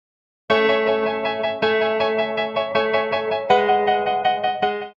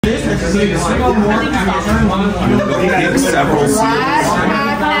Several seeds.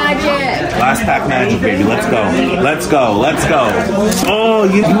 Last pack magic, baby. Let's go. Let's go. Let's go. Oh,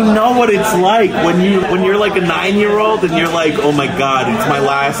 you know what it's like when you're like a 9-year-old and you're like, oh my god, it's my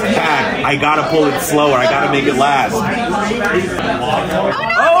last pack. I gotta pull it slower. I gotta make it last. Oh,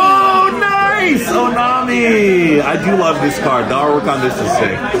 nice! Oh, Nami! I do love this card. The artwork on this is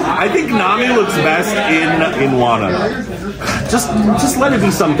sick. I think Nami looks best in Wana. Just let it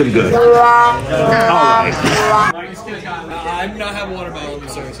be something good. Alright. I'm not having watermelon,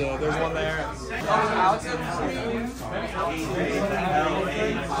 sir, so there's one there.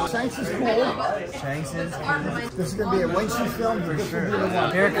 Shanks is cool. Shanks is. This is going to be a Winston film for sure.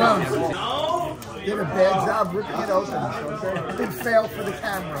 Here it comes. Did a bad job ripping it open. Okay? Big fail for the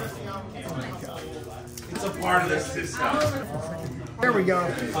camera. Oh my god. It's a part of the system. There we go.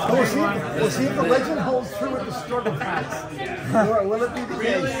 We'll see if the legend holds true with the struggle packs. Will it be the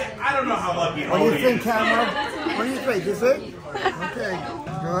case? I don't know how lucky. What do you think, camera? What do you think? Is it? Okay.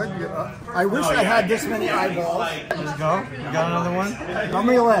 Good. I wish I had this many eyeballs. Let's go. You got another one? How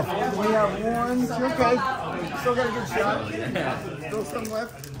many left? We have 1, 2. Okay. Still got a good shot. Still some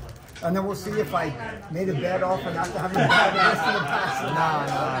left. And then we'll see if I made a bet off and not to have a bad rest of the pass.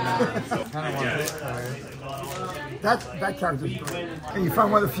 No. Kind of want this card. That character's great. And you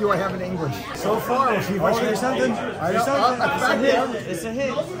found one of the few I have in English. So far, we'll see if I There's something. There's something. It's a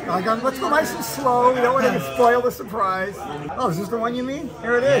hit. Let's go nice and slow. We don't want to spoil the surprise. Oh, is this the one you mean?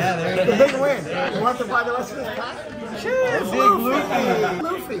 Here it is. Yeah, there it the big win. You want to buy the rest of this pack? Sure. It's Big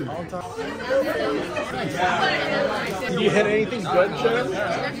Luffy. Did you hit anything good, Jeff?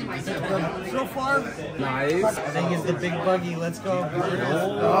 So far, Nice. I think it's the big buggy. Let's go.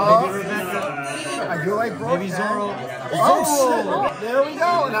 Oh. Maybe Rebecca. I do like broke. Maybe Zoro. Oh, there we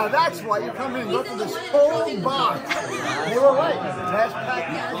go. Now that's why you come in. Look at this whole box. They were right. Last pack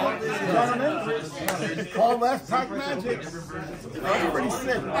magic, gentlemen. Called last pack magic. That's pretty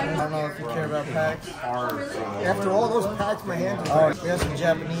sick. I don't know if you care about packs. After all those packs, my hands are. We got some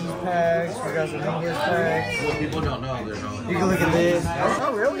Japanese packs. We got some English packs. People don't know they're not. You can look at this.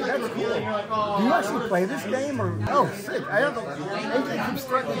 Oh, really? That's cool. Do you actually play this game? Or oh, sick. I have AJ keeps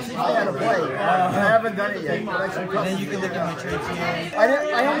threatening to teach me how to play. I haven't done it yet. And then you can look at my trades here. I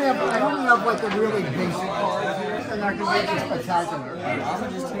don't have like the really basic cards. They're not going to be spectacular.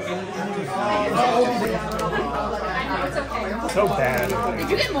 So bad. Did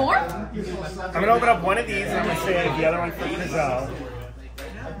you get more? I'm gonna open up one of these and I'm gonna save the other one for Giselle.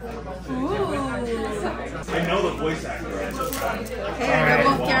 Ooh. I know the voice actor. Okay, they're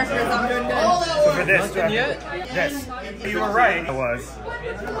both characters. I'm doing good. So for this, this. You were right. I was.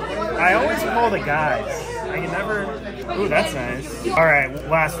 I always pull the guys. I can never. Ooh, that's nice. All right,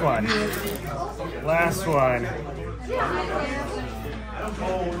 last one. Last one.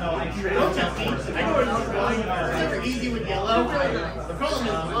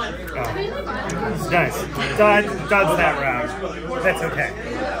 Nice. Dodge that round. That's okay.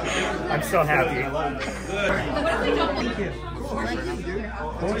 I'm still happy. Thank you, dude.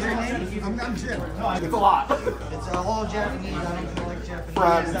 What was your name? I'm Jim. It's a lot. It's all Japanese. I don't like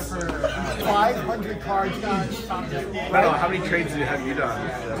Japanese. Except for 500 cards each. I don't know, how many trades have you done?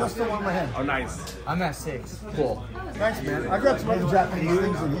 Just the one with him. Oh, nice. I'm at 6. Cool. Thanks, man. I've got some other Japanese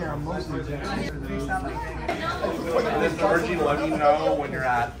things in here. I'm mostly Japanese. Virgin, let me know when you're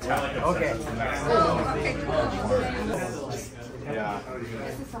at town. Okay. Yeah.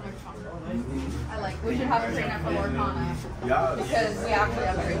 This is so much fun. I like. We should have a trainer for Lord Kana. Yeah. Because we actually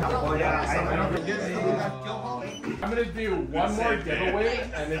have a trainer. I'm gonna do one more giveaway,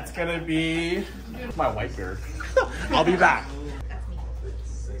 and it's gonna be my white beard. I'll be back.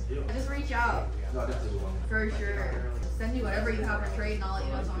 Just reach out. For sure. Send me whatever you have for trade and I'll let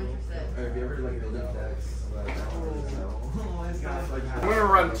you know if I'm interested. I'm gonna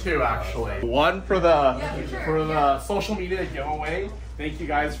run 2 actually. One for the social media giveaway. Thank you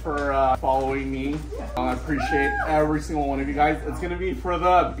guys for following me. I appreciate every single one of you guys. It's gonna be for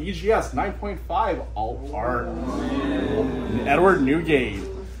the BGS 9.5 alt art. Edward Newgate.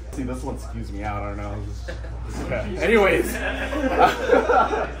 See, this one skews me out. I don't know. Okay. Anyways,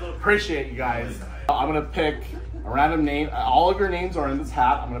 appreciate you guys. I'm gonna pick a random name. All of your names are in this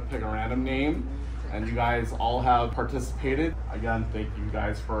hat. I'm gonna pick a random name. And you guys all have participated. Again, thank you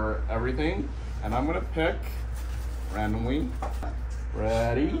guys for everything. And I'm gonna pick randomly.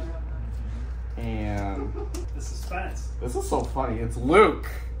 Ready? And The suspense. this is so funny. It's Luke.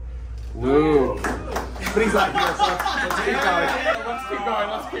 Luke. But he's not here, so let's keep going. Let's keep going.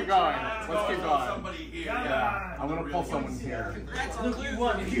 Let's keep going. Let's keep going. Yeah, I'm gonna pull someone here. Luke, you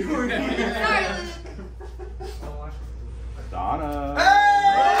won. You were Donna.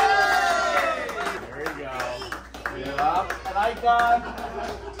 Hey! Yep, and I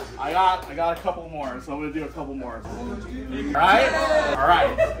got a couple more, so I'm gonna do a couple more. All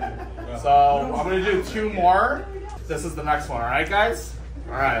right. So I'm gonna do 2 more. This is the next one. All right, guys.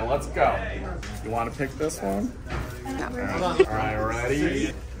 All right, let's go. You want to pick this one? All right,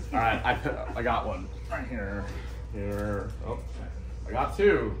 ready? All right, I got one right here. Here. Oh, I got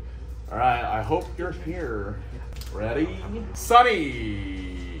 2. All right, I hope you're here. Ready?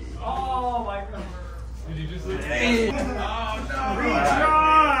 Sunny. Oh my god. Did you just look? Oh no!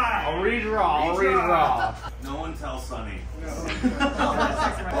 Redraw. No one tell Sonny.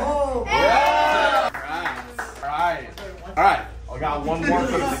 Oh, Yeah. All right. I got one more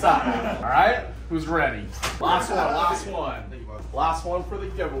for the side. All right. Who's ready? Last one for the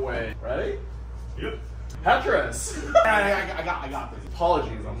giveaway. Ready? Yep. Tetris. All right, I got this.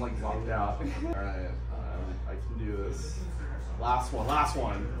 Apologies, I'm like locked out. All right, I can do this. Last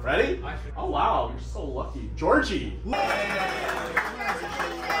one. Ready? Oh wow, you're so lucky. Georgie.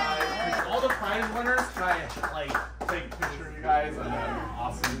 All the prize winners, can I like take a picture of you guys? And then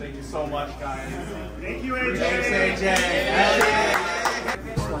awesome. Thank you so much, guys. Thank you, AJ. Thanks, AJ.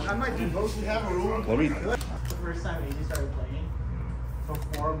 I might do both. You have a rule. Let me. The first time AJ started playing,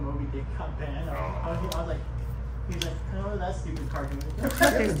 before Moby Dick got banned, I was like, he's like, oh, that stupid card.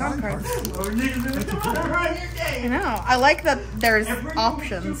 There's Dawn cards. I know. I like that there's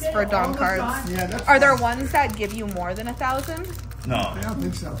options for Dawn cards. Yeah, Are there ones that give you more than 1,000? No. I don't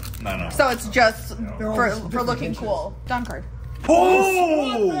think so. No. So it's just all for different looking pictures. cool. Dawn card.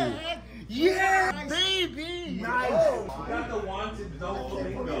 Oh! Yeah, baby. Nice. Got the wanted double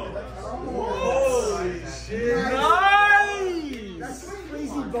bingo. Holy shit. Nice. That's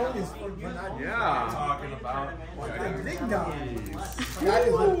crazy bonus for not Yeah. Talking about. big dog. That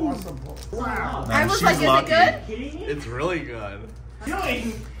is an awesome book. Wow. I was she's like, is lucky. it good? It's really good.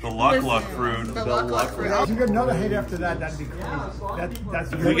 The luck fruit. The luck fruit. If you get another hit after that, that'd be crazy.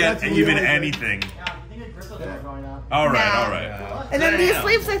 That's If we get even anything. All right. And then these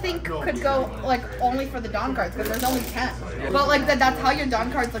sleeves, I think, could go like only for the Dawn cards because there's only 10. But like that's how your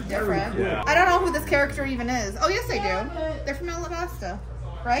Dawn cards look different. Yeah. I don't know who this character even is. Oh yes, I do. They're from Alabasta,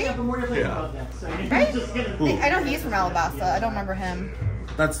 right? Yeah. Right? I know he's from Alabasta. I don't remember him.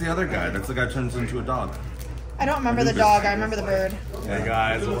 That's the other guy. That's the guy who turns into a dog. I don't remember the dog. I remember the bird. Hey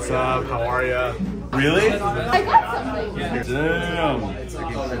guys, what's up? How are ya? Really? I got something. Damn.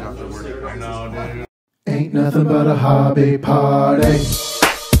 I know, dude. Ain't nothing but a hobby party.